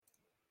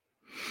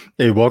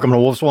Hey, welcome to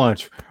Wolf's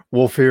Watch.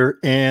 Wolf here,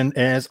 and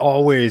as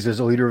always, as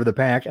a leader of the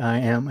pack, I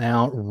am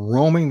out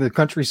roaming the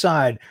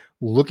countryside,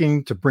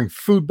 looking to bring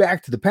food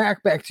back to the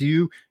pack, back to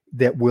you,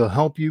 that will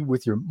help you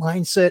with your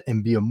mindset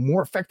and be a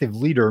more effective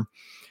leader.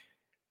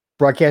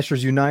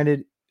 Broadcasters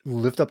United,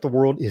 Lift Up the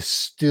World is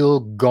still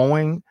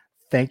going.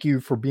 Thank you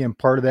for being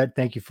part of that.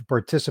 Thank you for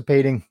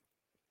participating.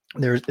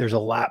 There's a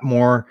lot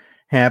more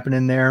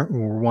happening there.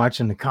 We're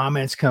watching the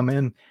comments come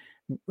in,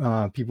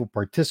 people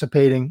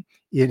participating.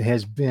 It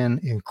has been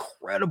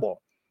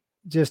incredible,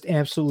 just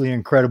absolutely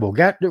incredible.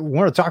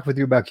 Want to talk with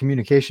you about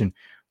communication.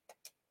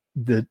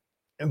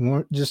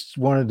 Just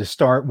wanted to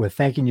start with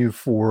thanking you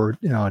for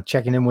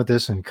checking in with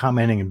us and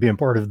commenting and being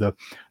part of the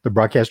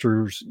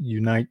Broadcasters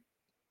Unite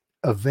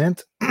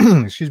event.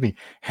 Excuse me,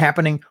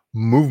 happening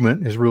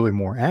movement is really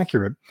more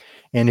accurate.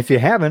 And if you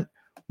haven't,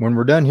 when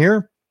we're done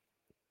here,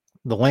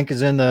 the link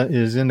is in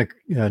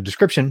the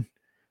description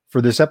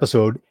for this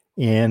episode,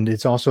 and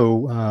it's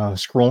also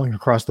scrolling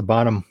across the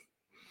bottom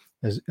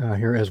as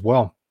here as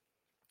well.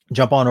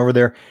 Jump on over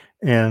there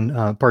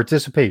and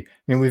participate.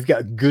 And we've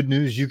got good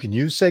news you can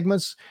use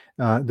segments.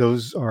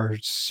 Those are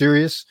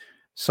serious.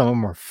 Some of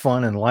them are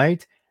fun and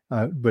light,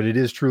 but it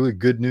is truly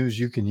good news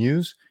you can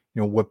use.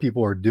 You know, what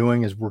people are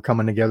doing as we're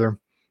coming together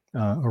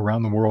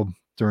around the world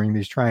during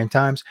these trying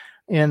times.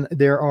 And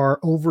there are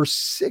over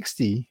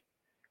 60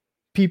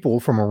 people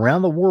from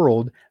around the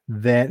world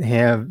that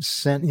have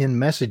sent in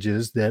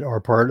messages that are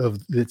part of,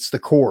 it's the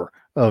core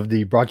of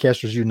the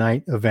Broadcasters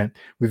Unite event.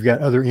 We've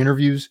got other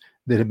interviews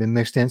that have been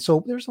mixed in.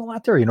 So there's a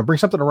lot there, bring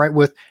something to write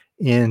with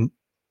and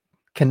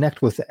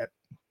connect with that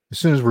as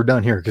soon as we're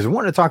done here. Because I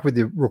want to talk with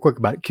you real quick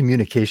about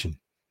communication.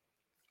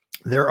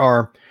 There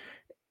are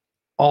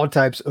all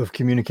types of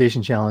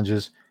communication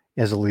challenges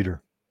as a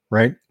leader,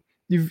 right?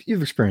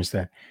 You've experienced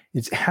that.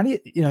 It's how do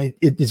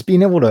it's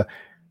being able to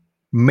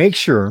make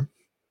sure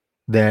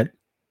that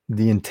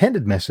the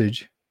intended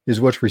message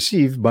is what's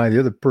received by the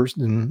other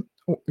person,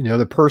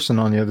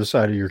 on the other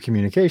side of your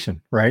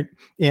communication, right?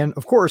 And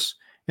of course,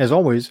 as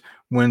always,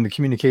 when the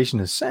communication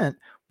is sent,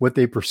 what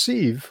they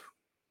perceive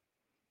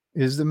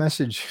is the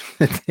message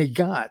that they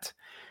got.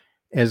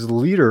 As a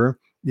leader,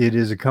 it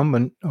is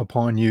incumbent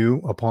upon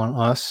you, upon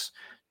us,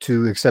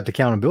 to accept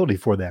accountability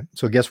for that.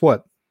 So guess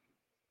what?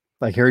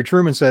 Like Harry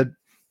Truman said,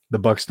 the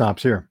buck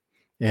stops here.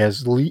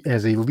 As a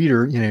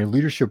leader in a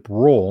leadership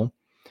role,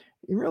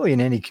 really in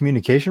any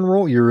communication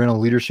role, you're in a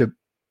leadership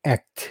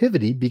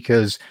activity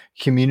because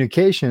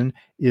communication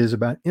is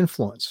about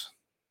influence.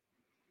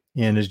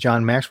 And as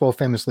John Maxwell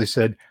famously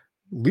said,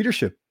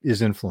 leadership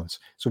is influence.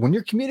 So when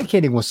you're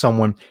communicating with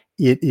someone,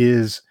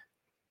 here's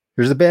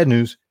the bad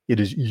news. It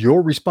is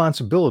your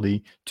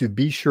responsibility to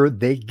be sure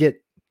they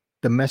get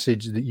the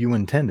message that you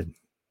intended.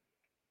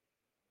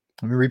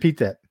 Let me repeat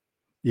that.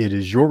 It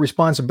is your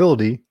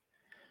responsibility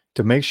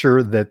to make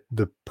sure that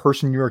the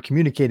person you are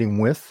communicating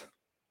with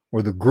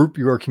or the group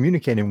you are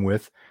communicating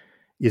with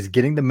is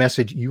getting the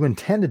message you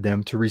intended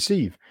them to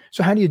receive.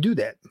 So how do you do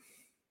that?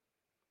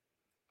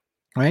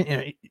 Right?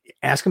 And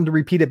ask them to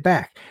repeat it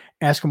back.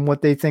 Ask them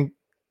what they think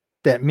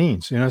that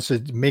means. So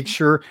make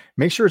sure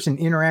it's an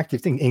interactive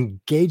thing.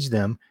 Engage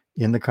them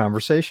in the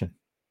conversation.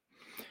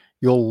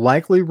 You'll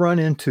likely run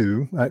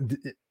into,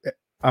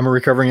 I'm a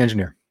recovering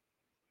engineer.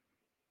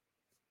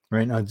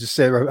 Right? I'll just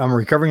say I'm a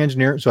recovering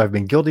engineer, so I've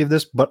been guilty of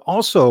this, but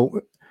also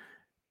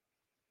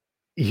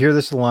you hear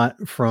this a lot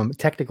from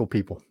technical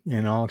people,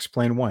 and I'll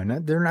explain why. Now,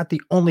 they're not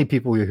the only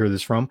people you hear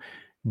this from.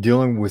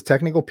 Dealing with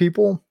technical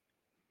people,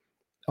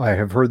 I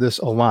have heard this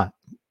a lot.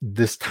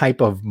 This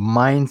type of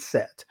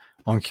mindset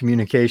on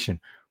communication,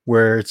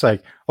 where it's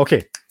like,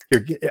 okay,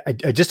 here,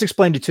 I just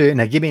explained it to you,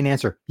 and I give you an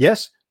answer.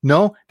 Yes,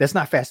 no, that's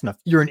not fast enough.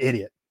 You're an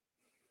idiot.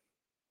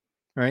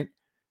 Right?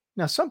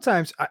 Now,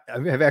 sometimes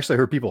I've actually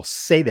heard people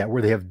say that,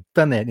 where they have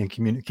done that in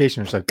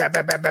communication. It's like, bah,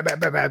 bah, bah, bah, bah,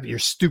 bah, bah, you're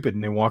stupid,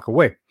 and they walk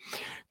away.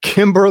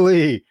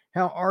 Kimberly,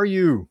 how are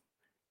you?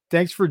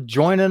 Thanks for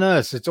joining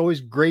us. It's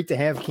always great to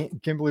have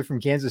Kimberly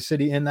from Kansas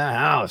City in the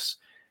house.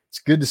 It's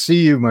good to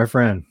see you, my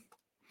friend.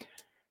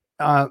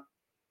 Coming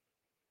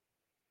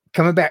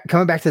back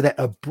to that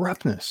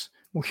abruptness.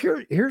 Well,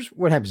 here's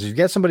what happens. You've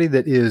got somebody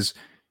that is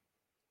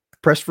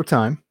pressed for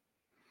time.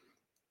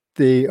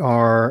 They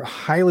are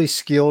highly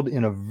skilled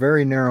in a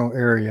very narrow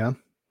area.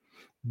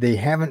 They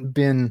haven't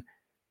been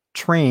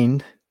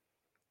trained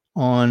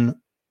on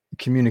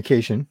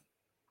communication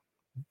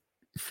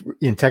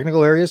in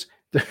technical areas.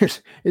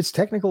 It's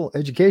technical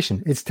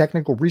education, it's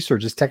technical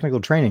research, it's technical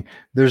training.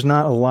 There's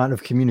not a lot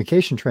of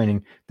communication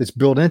training that's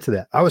built into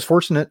that. I was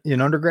fortunate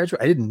in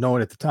undergraduate. I didn't know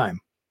it at the time.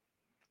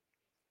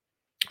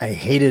 I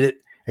hated it.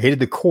 I hated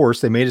the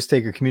course. They made us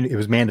take it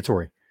was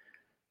mandatory.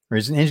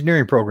 It's an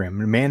engineering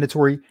program, a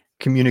mandatory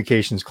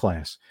communications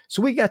class.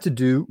 So we got to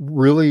do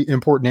really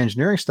important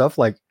engineering stuff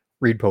like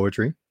read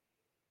poetry,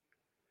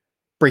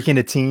 break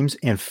into teams,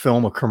 and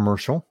film a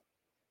commercial.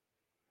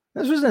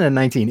 This was in the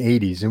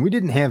 1980s, and we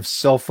didn't have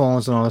cell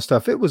phones and all this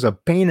stuff. It was a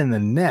pain in the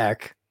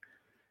neck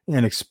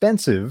and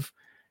expensive.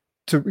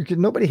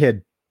 Nobody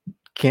had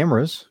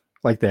cameras.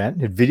 like that.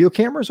 And video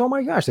cameras, oh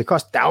my gosh, they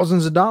cost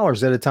thousands of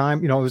dollars at a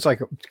time. You know, it was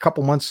like a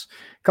couple months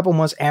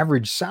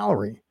average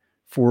salary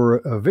for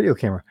a video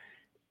camera.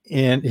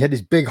 And it had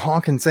these big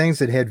honking things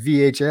that had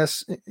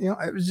VHS. You know,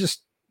 it was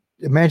just,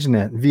 imagine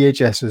that.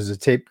 VHS is a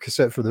tape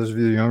cassette. For those of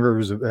you younger, it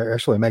was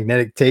actually a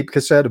magnetic tape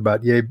cassette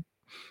about yay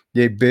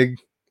big,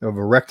 of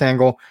a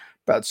rectangle,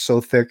 about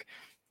so thick.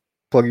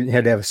 You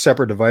had to have a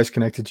separate device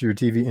connected to your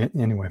TV.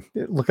 Anyway,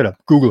 look it up,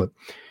 Google it.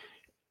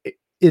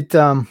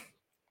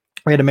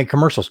 We had to make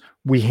commercials.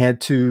 We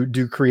had to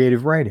do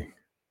creative writing.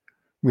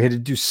 We had to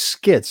do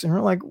skits. And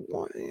we're like,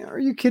 are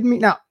you kidding me?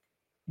 Now,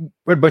 we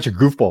had a bunch of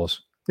goofballs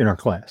in our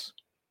class.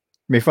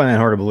 You may find that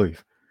hard to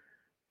believe.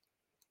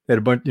 Had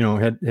a bunch,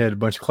 had a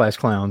bunch of class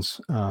clowns.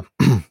 I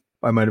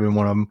might have been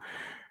one of them.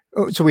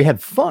 So we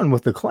had fun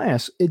with the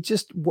class. It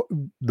just,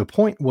 the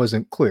point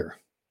wasn't clear.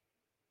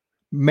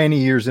 Many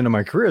years into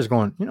my career, I was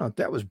going,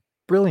 that was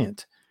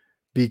brilliant,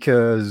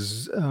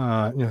 because,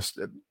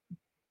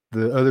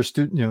 the other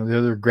student, the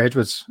other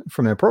graduates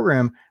from that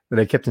program that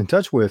I kept in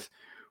touch with,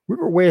 we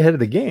were way ahead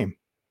of the game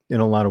in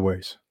a lot of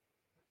ways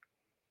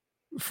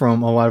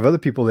from a lot of other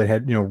people that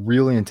had,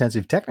 really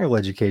intensive technical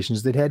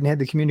educations that hadn't had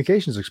the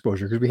communications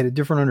exposure, because we had a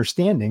different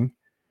understanding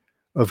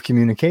of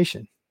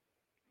communication.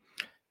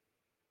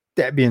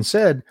 That being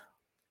said,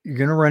 you're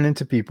going to run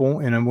into people,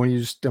 and I'm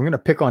going to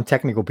pick on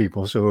technical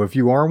people. So if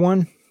you are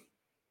one,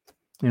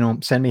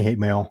 send me hate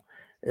mail,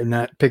 and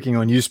not picking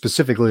on you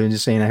specifically, and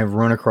just saying I have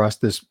run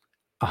across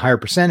a higher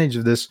percentage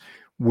of this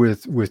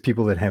with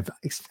people that have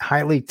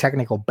highly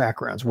technical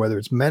backgrounds, whether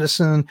it's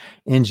medicine,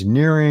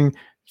 engineering,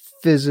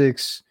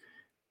 physics,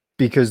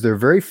 because they're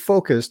very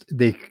focused.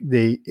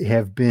 They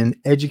have been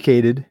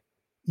educated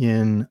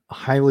in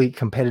highly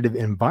competitive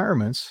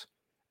environments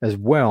as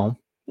well.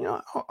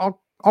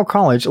 All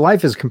college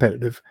life is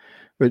competitive,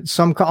 but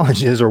some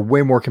colleges are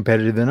way more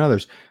competitive than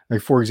others.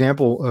 Like, for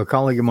example, a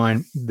colleague of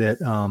mine that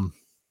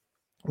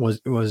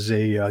was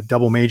a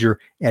double major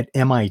at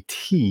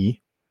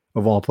MIT,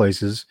 of all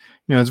places.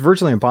 It's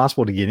virtually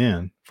impossible to get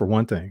in, for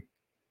one thing.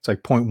 It's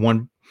like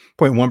 0.1%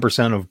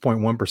 of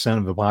 0.1%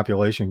 of the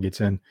population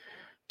gets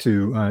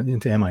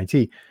into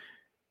MIT.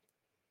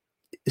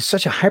 It's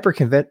such a hyper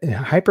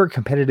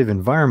competitive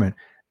environment.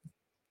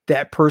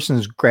 That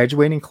person's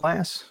graduating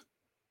class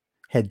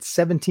had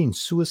 17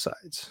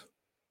 suicides,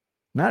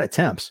 not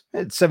attempts. It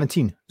had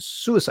 17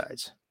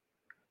 suicides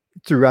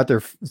throughout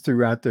their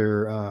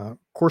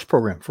course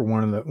program for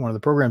one of the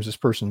programs this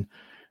person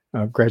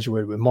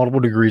graduated with,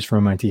 multiple degrees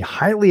from MIT,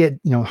 highly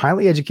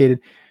educated,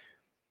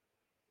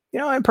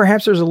 and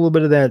perhaps there's a little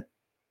bit of that,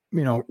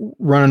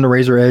 running the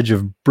razor edge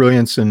of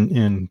brilliance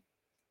and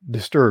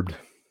Disturbed.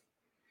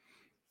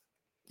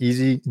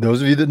 Easy.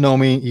 Those of you that know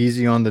me,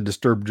 easy on the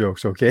Disturbed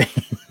jokes. Okay.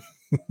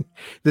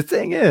 The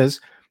thing is,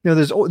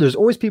 there's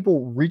always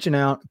people reaching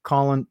out,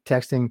 calling,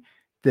 texting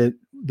that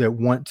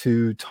want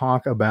to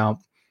talk about,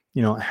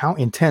 how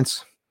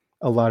intense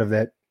a lot of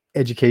that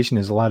education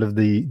is, a lot of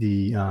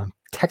the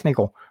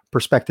technical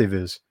perspective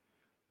is.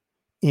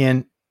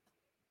 And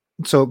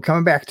so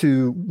coming back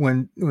to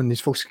when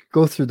these folks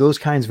go through those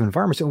kinds of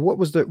environments, and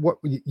what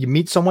you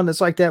meet someone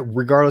that's like that,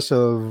 regardless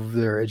of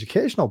their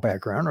educational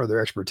background or their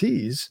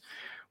expertise,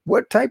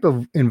 what type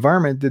of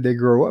environment did they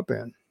grow up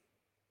in?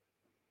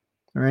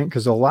 All right.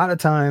 Because a lot of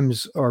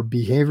times our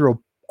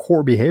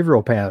core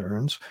behavioral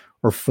patterns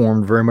are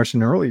formed very much in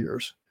the early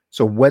years.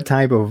 So what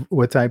type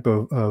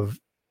of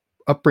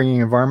upbringing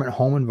environment,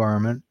 home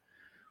environment,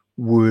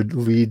 would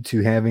lead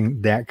to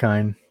having that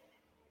kind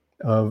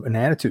of an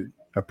attitude,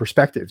 a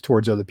perspective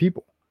towards other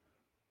people?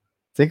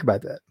 Think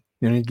about that.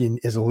 Again,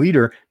 as a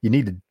leader, you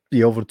need to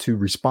be able to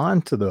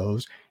respond to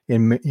those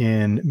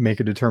and make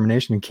a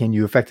determination. Can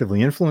you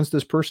effectively influence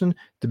this person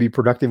to be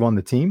productive on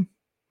the team?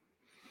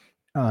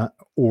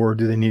 Or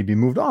do they need to be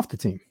moved off the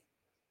team?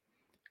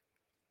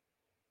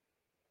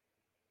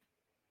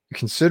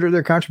 Consider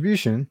their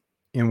contribution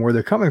and where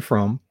they're coming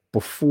from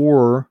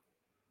before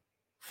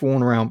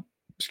fooling around,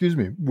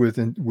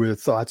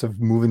 with thoughts of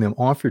moving them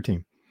off your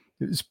team.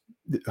 It's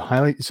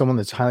someone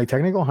that's highly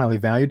technical, highly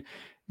valued.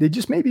 They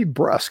just may be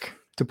brusque,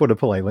 to put it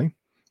politely,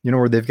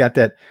 where they've got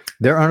that,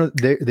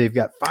 they've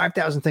got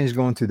 5,000 things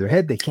going through their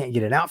head. They can't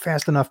get it out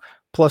fast enough.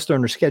 Plus they're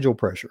under schedule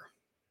pressure.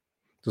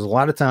 Because a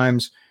lot of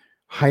times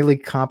highly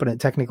competent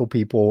technical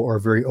people are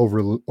very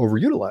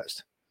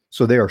overutilized.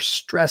 So they are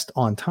stressed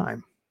on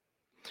time.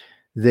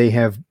 They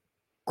have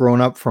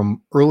grown up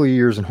from early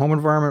years in home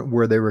environment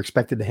where they were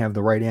expected to have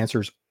the right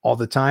answers all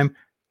the time,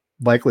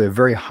 likely a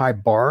very high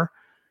bar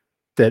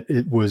that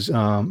it was,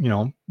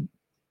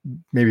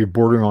 maybe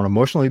bordering on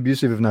emotionally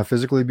abusive, if not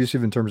physically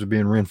abusive, in terms of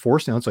being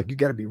reinforced. It's like, you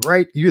got to be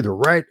right. You're either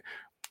right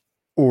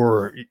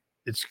or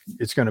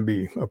it's going to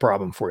be a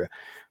problem for you.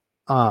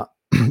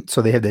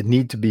 So they had that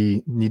need to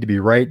be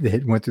right. They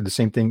went through the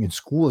same thing in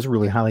school. Is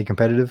really highly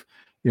competitive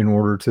in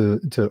order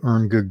to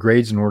earn good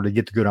grades, in order to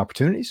get the good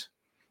opportunities.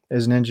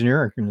 As an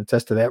engineer, I can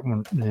attest to that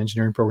one, an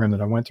engineering program that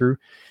I went through.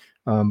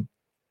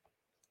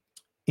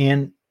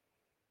 And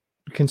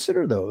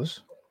consider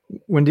those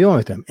when dealing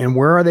with them, and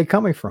where are they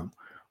coming from?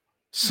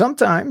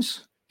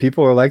 Sometimes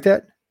people are like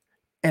that.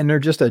 and they're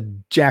just a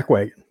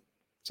jackwagon.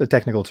 It's a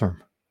technical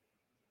term.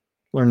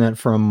 Learned that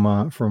from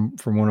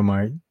one of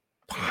my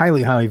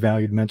highly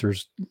valued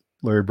mentors,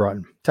 Larry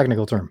Broughton.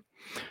 Technical term,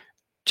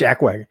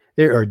 jackwagon.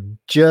 They are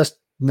just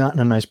not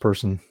a nice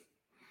person.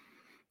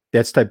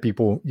 That's type of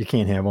people you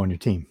can't have on your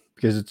team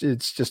because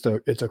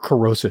it's a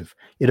corrosive.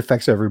 It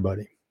affects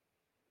everybody.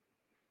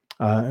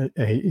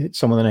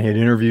 Someone that I had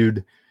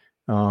interviewed.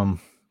 I'll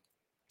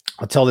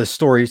tell this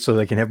story so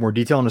they can have more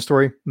detail on the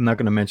story. I'm not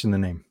going to mention the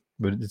name,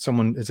 but it's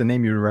a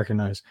name you would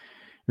recognize.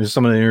 It was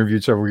someone that I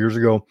interviewed several years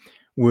ago,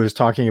 was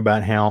talking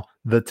about how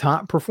the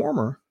top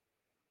performer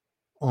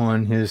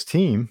on his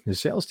team, his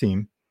sales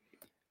team,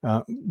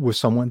 was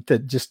someone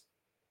that just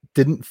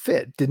didn't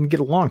fit, didn't get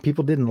along.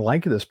 People didn't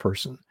like this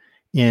person.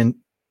 And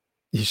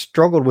he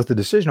struggled with the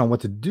decision on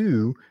what to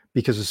do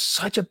because it's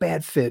such a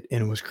bad fit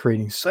and it was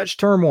creating such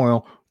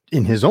turmoil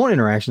in his own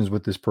interactions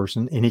with this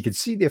person. And he could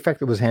see the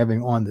effect it was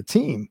having on the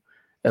team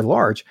at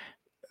large.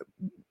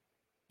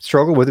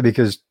 Struggled with it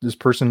because this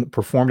person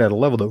performed at a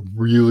level that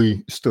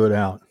really stood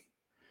out.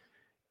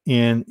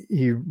 And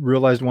he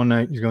realized one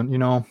night, he's going,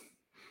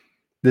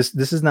 this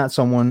is not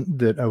someone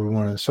that I would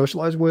want to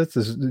socialize with.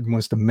 He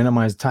wants to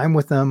minimize time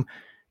with them.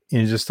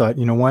 And he just thought,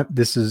 you know what,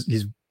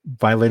 he's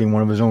violating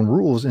one of his own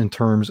rules in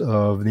terms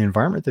of the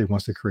environment that he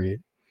wants to create.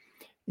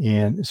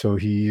 And so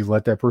he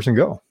let that person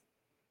go.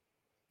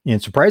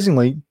 And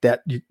surprisingly,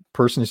 that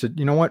person, he said,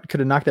 you know what,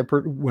 could have knocked that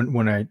person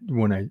when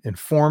I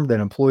informed that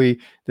employee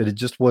that it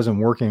just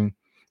wasn't working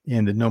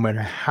and that no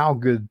matter how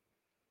good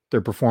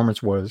their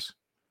performance was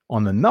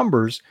on the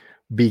numbers,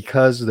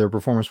 because their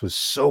performance was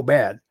so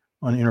bad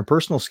on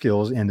interpersonal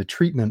skills and the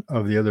treatment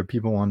of the other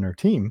people on their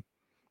team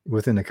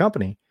within the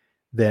company,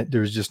 that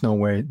there's just no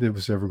way that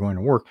was ever going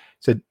to work.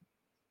 Said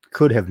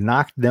could have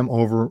knocked them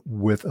over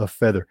with a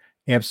feather.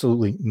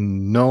 Absolutely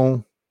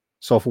no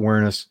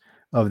self-awareness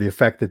of the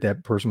effect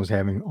that person was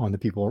having on the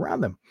people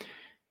around them.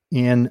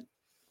 And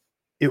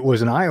it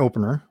was an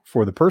eye-opener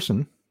for the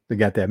person that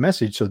got that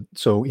message.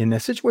 So in a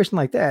situation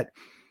like that,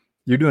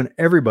 you're doing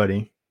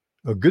everybody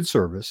a good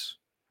service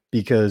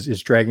because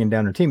it's dragging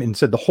down their team. And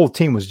said the whole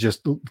team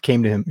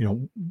came to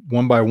him,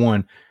 one by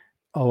one.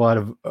 A lot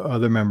of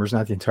other members,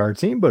 not the entire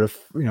team, but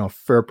a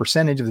fair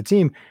percentage of the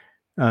team,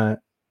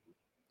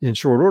 in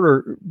short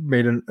order,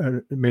 made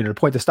it a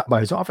point to stop by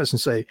his office and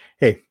say,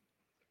 "Hey,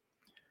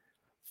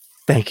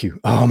 thank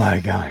you. Oh my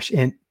gosh!"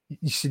 And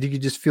you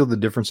could just feel the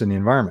difference in the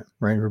environment,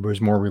 right?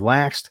 Everybody's more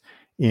relaxed,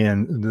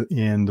 and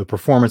the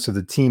performance of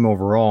the team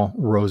overall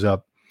rose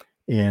up.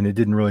 And it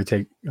didn't really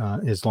take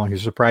as long. He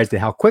was surprised at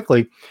how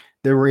quickly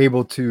they were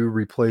able to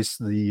replace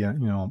the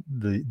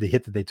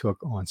hit that they took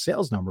on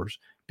sales numbers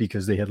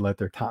because they had let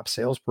their top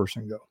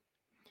salesperson go.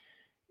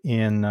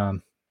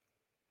 And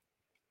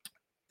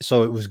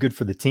so it was good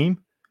for the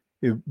team.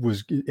 It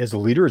was, as a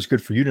leader, it's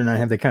good for you to not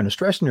have that kind of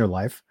stress in your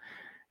life.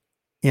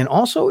 And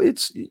also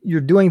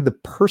you're doing the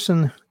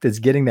person that's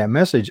getting that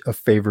message a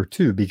favor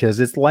too, because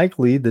it's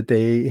likely that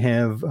they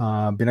have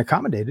been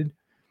accommodated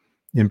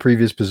in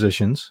previous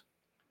positions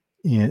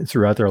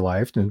throughout their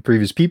life, and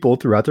previous people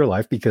throughout their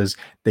life, because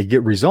they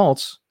get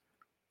results,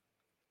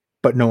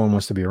 but no one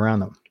wants to be around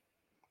them.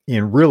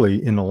 And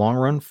really, in the long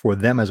run, for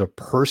them as a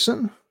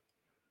person,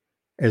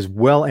 as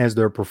well as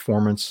their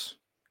performance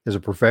as a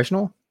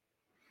professional,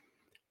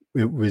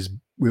 it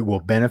will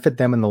benefit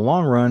them in the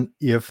long run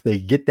if they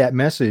get that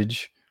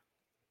message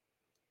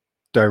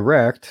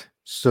direct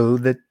so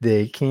that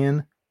they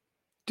can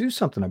do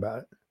something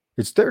about it.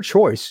 It's their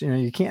choice.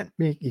 You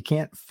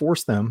can't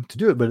force them to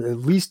do it, but at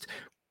least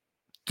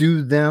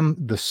do them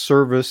the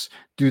service,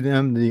 do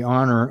them the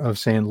honor of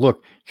saying,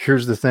 look,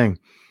 here's the thing.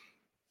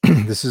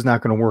 This is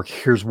not going to work.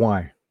 Here's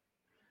why.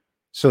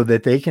 So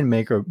that they can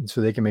make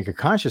a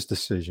conscious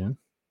decision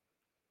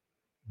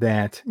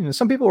that,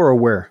 some people are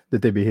aware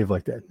that they behave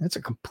like that. That's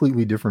a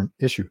completely different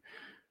issue.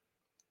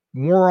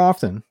 More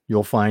often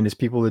you'll find is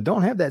people that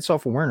don't have that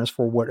self-awareness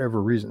for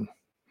whatever reason.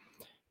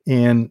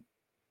 And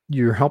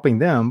you're helping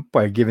them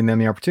by giving them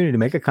the opportunity to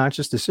make a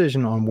conscious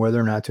decision on whether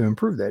or not to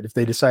improve that. If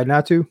they decide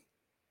not to,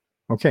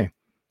 okay,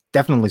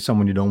 definitely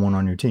someone you don't want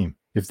on your team.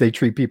 If they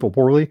treat people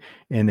poorly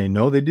and they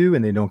know they do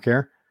and they don't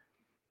care,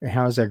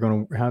 how are they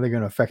going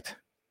to affect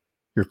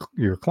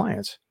your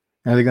clients?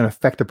 How are they going to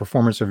affect the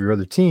performance of your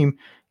other team?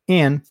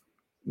 And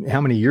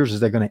how many years is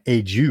that going to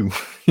age you?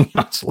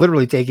 It's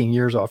literally taking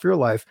years off your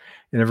life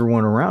and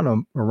everyone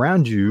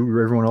around you,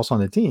 or everyone else on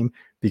the team,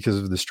 because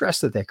of the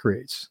stress that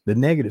creates, the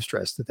negative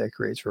stress that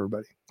creates for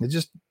everybody. It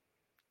just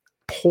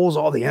pulls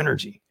all the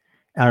energy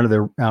out of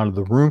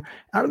the room,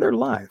 out of their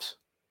lives.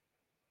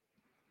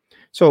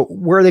 So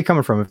where are they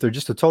coming from? If they're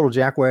just a total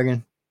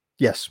jackwagon,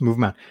 yes, move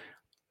them out.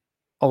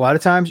 A lot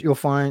of times you'll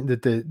find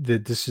that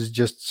this is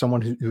just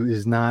someone who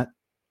is not,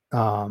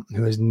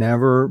 who has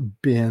never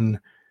been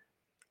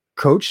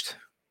coached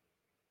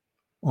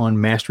on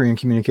mastery in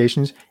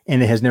communications,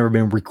 and it has never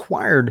been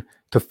required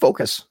to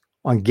focus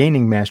on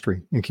gaining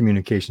mastery in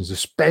communications,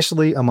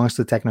 especially amongst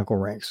the technical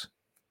ranks.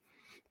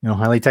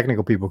 Highly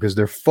technical people, because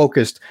they're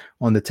focused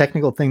on the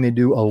technical thing they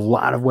do. A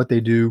lot of what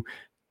they do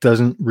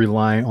doesn't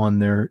rely on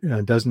their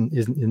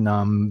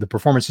the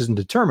performance isn't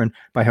determined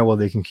by how well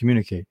they can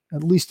communicate,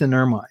 at least in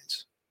their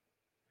minds.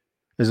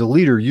 As a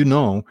leader,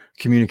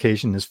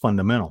 communication is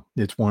fundamental.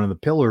 It's one of the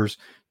pillars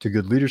to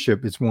good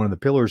leadership. It's one of the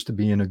pillars to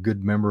being a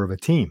good member of a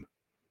team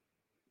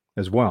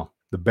as well.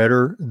 The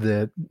better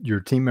that your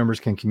team members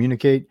can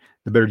communicate,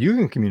 the better you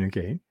can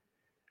communicate,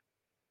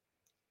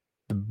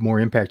 the more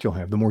impact you'll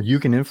have, the more you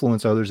can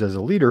influence others as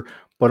a leader.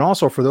 But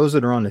also for those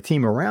that are on the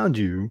team around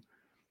you,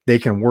 they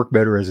can work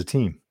better as a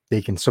team.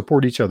 They can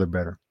support each other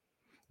better.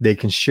 They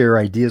can share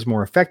ideas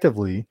more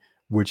effectively,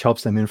 which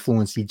helps them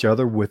influence each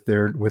other with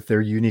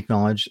their unique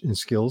knowledge and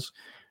skills,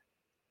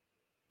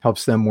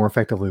 helps them more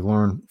effectively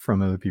learn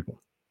from other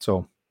people.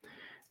 So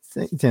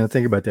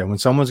think about that. When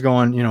someone's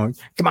going,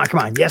 come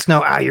on, yes,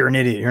 no, you're an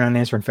idiot. You're not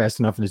answering fast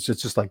enough. And it's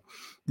just like,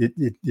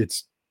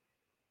 it's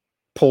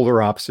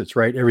polar opposites,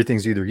 right?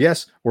 Everything's either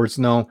yes or it's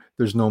no.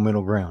 There's no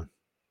middle ground.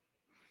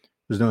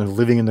 There's no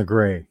living in the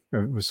gray.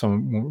 It was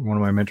one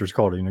of my mentors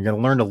called it. You got to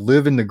learn to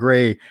live in the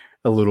gray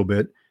a little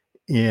bit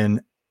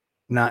and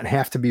not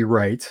have to be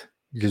right,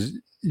 because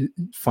you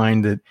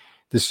find that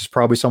this is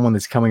probably someone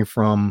that's coming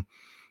from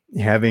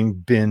having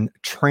been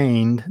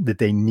trained that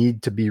they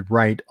need to be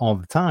right all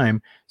the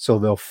time. So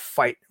they'll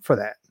fight for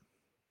that.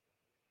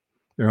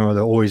 They'll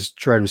always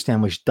try to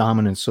establish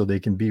dominance so they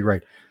can be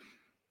right.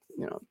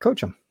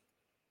 Coach them.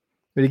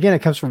 But again, it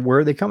comes from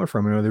where they're coming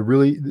from.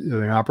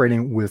 They're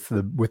operating with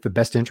the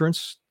best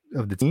interests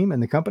of the team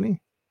and the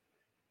company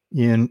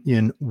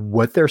in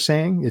what they're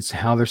saying. It's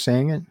how they're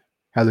saying it,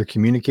 how they're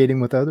communicating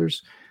with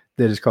others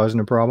that is causing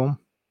a problem.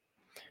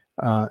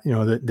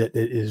 That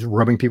is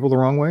rubbing people the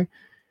wrong way.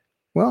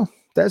 Well,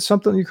 that's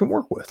something you can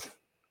work with.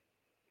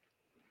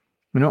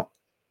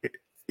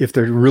 If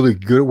they're really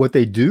good at what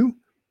they do,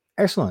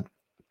 excellent.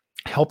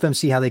 Help them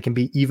see how they can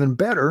be even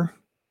better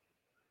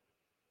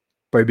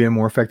by being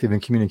more effective in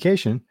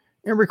communication,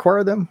 and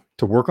require them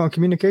to work on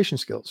communication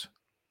skills.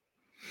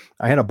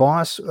 I had a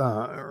boss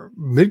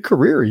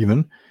mid-career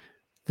even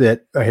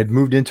that I had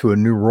moved into a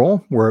new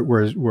role where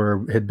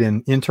it had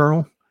been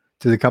internal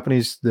to the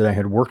companies that I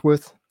had worked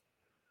with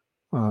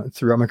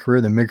throughout my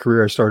career. Then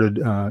mid-career, I started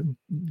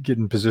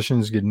getting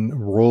positions, getting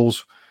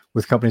roles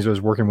with companies I was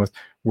working with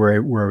where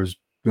I was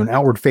doing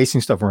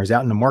outward-facing stuff, where I was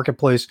out in the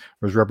marketplace,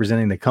 I was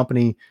representing the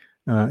company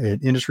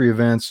at industry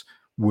events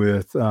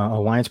with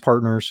alliance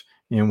partners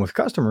and with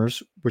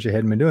customers, which I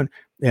hadn't been doing.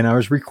 And I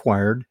was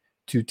required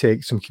to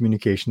take some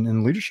communication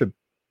and leadership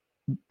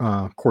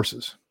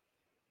courses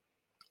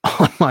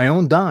on my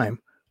own dime,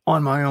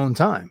 on my own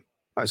time.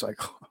 I was like,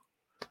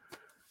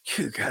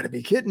 you got to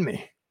be kidding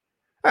me.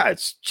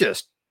 It's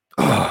just,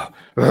 and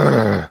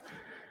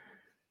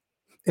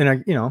I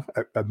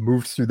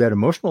moved through that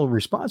emotional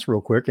response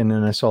real quick. And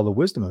then I saw the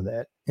wisdom of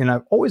that. And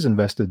I've always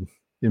invested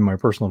in my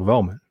personal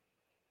development.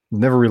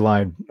 Never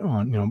relied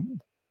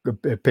on,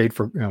 paid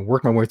for,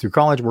 worked my way through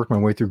college, worked my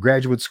way through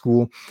graduate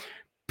school.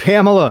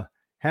 Pamela,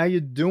 how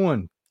you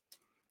doing?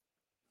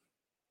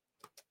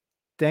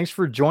 Thanks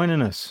for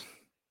joining us.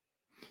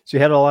 So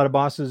you had a lot of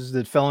bosses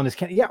that fell in this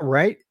kind. Yeah,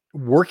 right.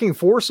 Working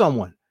for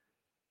someone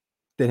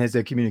that has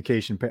that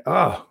communication.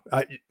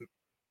 I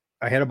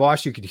had a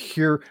boss you could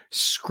hear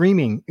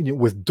screaming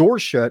with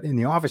doors shut in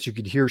the office. You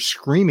could hear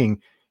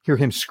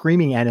him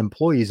screaming at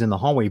employees in the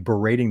hallway,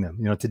 berating them.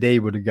 Today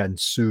would have gotten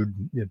sued,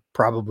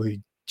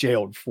 probably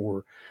jailed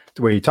for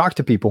the way he talked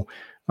to people.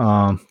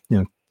 30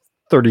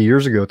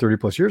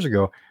 plus years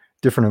ago,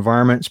 different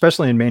environment,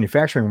 especially in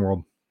manufacturing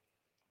world.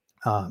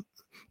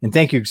 And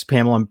thank you,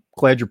 Pamela. I'm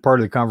glad you're part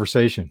of the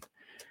conversation.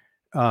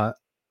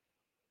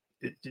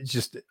 It's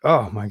just,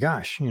 oh my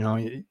gosh,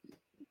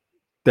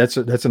 that's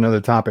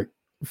another topic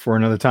for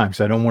another time,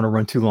 because I don't want to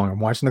run too long. I'm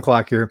watching the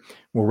clock here.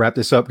 We'll wrap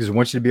this up because I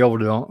want you to be able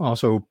to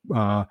also,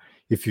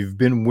 if you've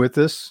been with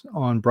us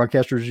on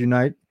Broadcasters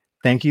Unite,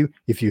 thank you.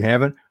 If you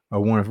haven't, I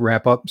want to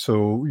wrap up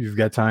so you've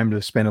got time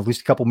to spend at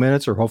least a couple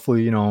minutes, or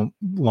hopefully,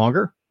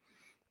 longer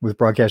with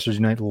Broadcasters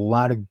Unite. A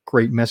lot of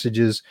great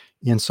messages,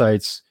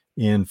 insights,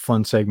 and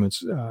fun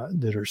segments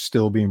that are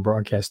still being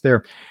broadcast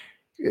there.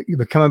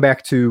 But coming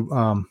back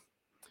to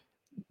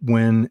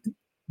when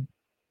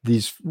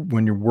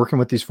you're working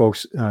with these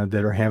folks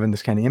that are having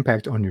this kind of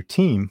impact on your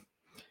team,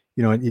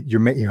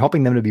 you're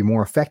helping them to be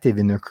more effective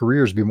in their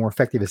careers, be more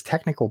effective as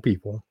technical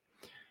people.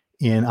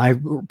 And I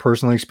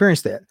personally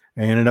experienced that.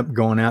 I ended up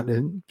going out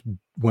and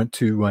went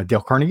to Dale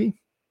Carnegie,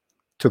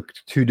 took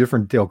 2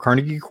 different Dale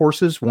Carnegie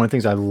courses. One of the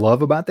things I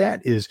love about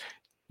that is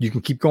you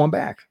can keep going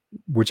back,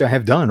 which I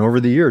have done over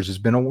the years. It's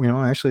been,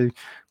 actually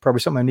probably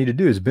something I need to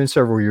do. It's been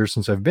several years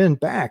since I've been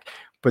back,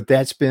 but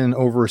that's been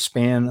over a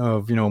span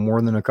of,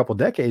 more than a couple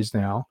decades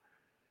now.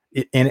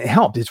 And it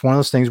helped. It's one of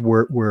those things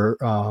where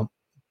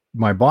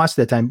my boss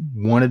at that time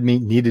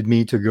needed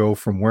me to go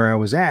from where I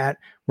was at,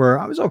 where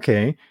I was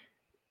okay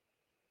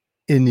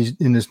in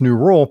this new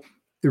role.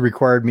 It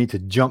required me to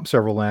jump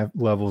several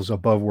levels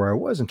above where I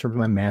was in terms of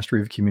my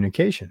mastery of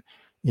communication.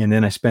 And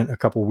then I spent a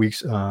couple of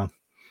weeks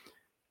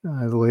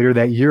later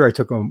that year. I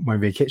took my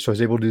vacation, so I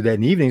was able to do that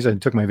in the evenings. I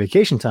took my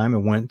vacation time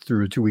and went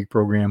through a 2-week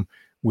program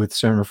with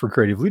Center for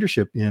Creative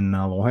Leadership in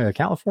La Jolla,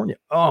 California.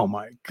 Oh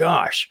my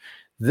gosh,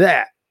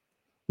 that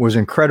was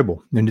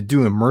incredible. And to do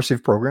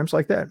immersive programs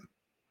like that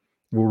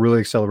will really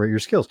accelerate your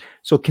skills.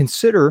 So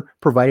consider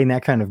providing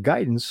that kind of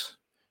guidance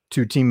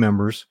to team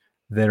members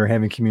that are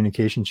having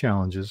communication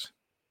challenges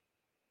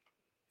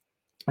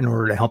in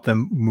order to help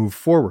them move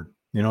forward,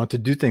 to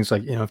do things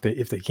like,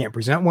 if they can't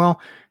present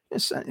well,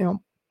 just,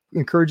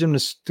 encourage them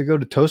to go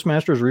to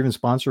Toastmasters or even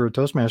sponsor a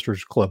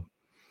Toastmasters club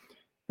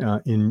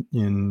in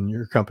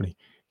your company.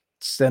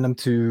 Send them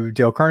to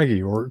Dale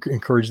Carnegie or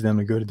encourage them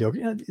to go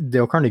to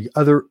Dale Carnegie,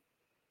 other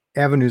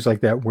avenues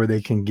like that where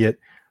they can get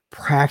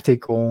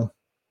practical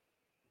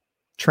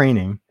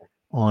training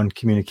on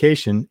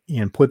communication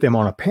and put them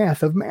on a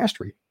path of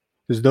mastery,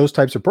 because those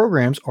types of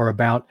programs are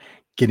about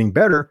getting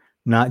better,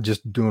 not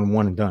just doing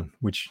one and done,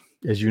 which,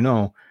 as you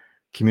know,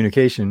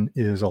 communication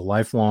is a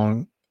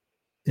lifelong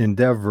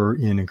endeavor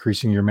in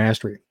increasing your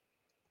mastery.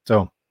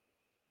 So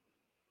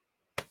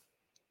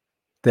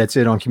that's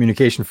it on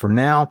communication for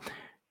now.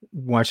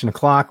 Watching the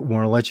clock,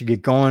 want to let you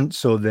get going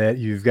so that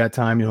you've got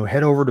time.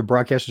 Head over to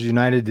Broadcasters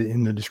United.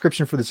 In the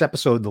description for this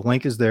episode, the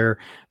link is there.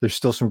 There's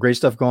still some great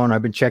stuff going.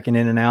 I've been checking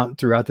in and out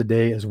throughout the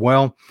day as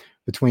well,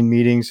 between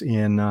meetings,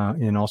 and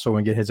also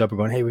when get heads up and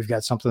going, hey, we've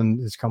got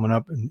something that's coming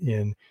up,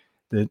 and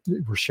that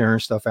we're sharing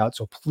stuff out.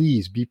 So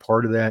please be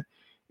part of that.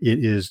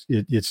 It's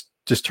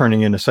just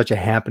turning into such a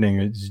happening.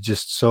 It's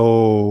just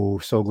so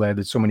glad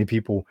that so many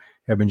people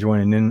have been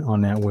joining in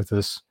on that with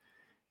us.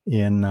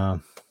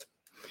 And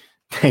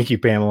thank you,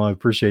 Pamela. I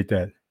appreciate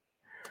that.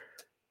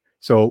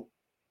 So,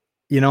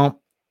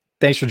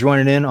 thanks for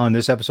joining in on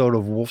this episode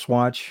of Wolf's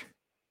Watch.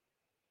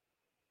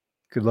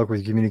 Good luck with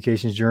your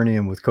communications journey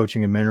and with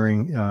coaching and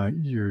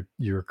mentoring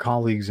your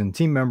colleagues and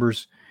team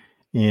members.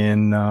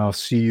 And I'll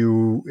see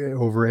you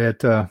over at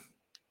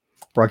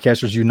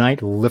Broadcasters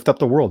Unite. Lift up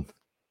the world.